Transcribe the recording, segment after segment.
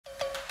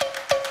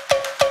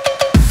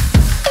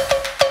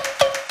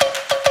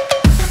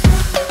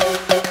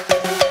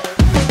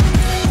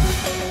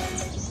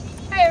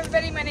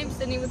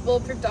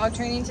Bulletproof Dog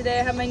Training. Today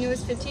I have my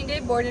newest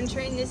 15-day board and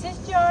train. This is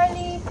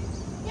Charlie.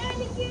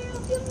 Charlie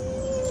girl,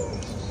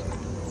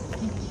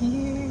 come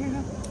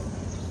here.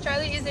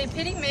 Charlie is a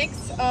pitty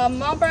mix.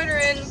 Mom brought her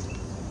in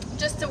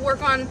just to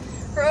work on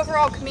her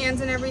overall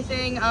commands and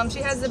everything. She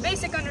has the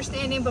basic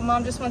understanding, but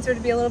Mom just wants her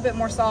to be a little bit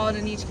more solid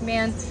in each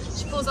command.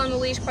 She pulls on the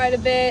leash quite a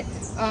bit,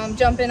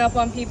 jumping up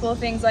on people,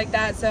 things like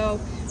that. So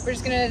we're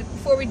just gonna,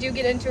 before we do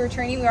get into her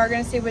training, we are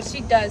gonna see what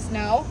she does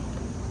know.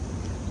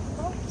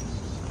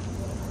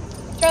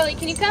 Charlie,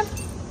 can you come?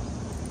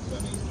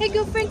 Hey,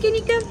 girlfriend, can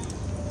you come?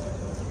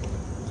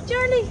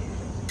 Charlie!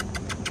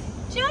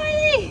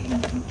 Charlie!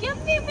 Come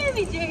here,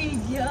 baby. There you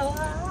go.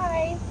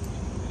 Hi.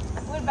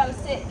 What about a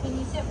sit? Can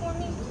you sit for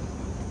me?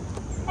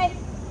 Hey.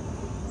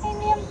 Hey,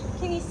 ma'am.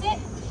 Can you sit?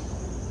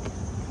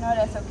 No,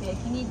 that's okay.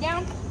 Can you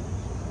down?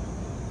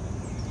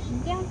 Can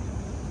you down?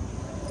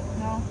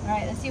 No? All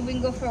right, let's see if we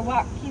can go for a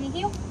walk. Can you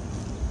heel?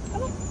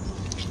 Come on.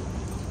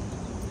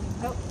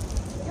 Oh,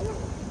 come on.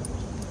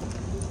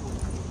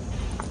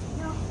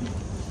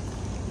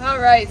 All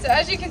right, so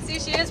as you can see,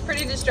 she is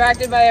pretty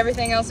distracted by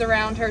everything else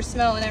around her,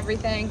 smell and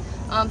everything.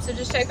 So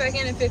just check back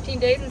in 15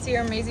 days and see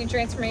her amazing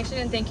transformation,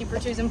 and thank you for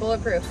choosing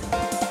Bulletproof.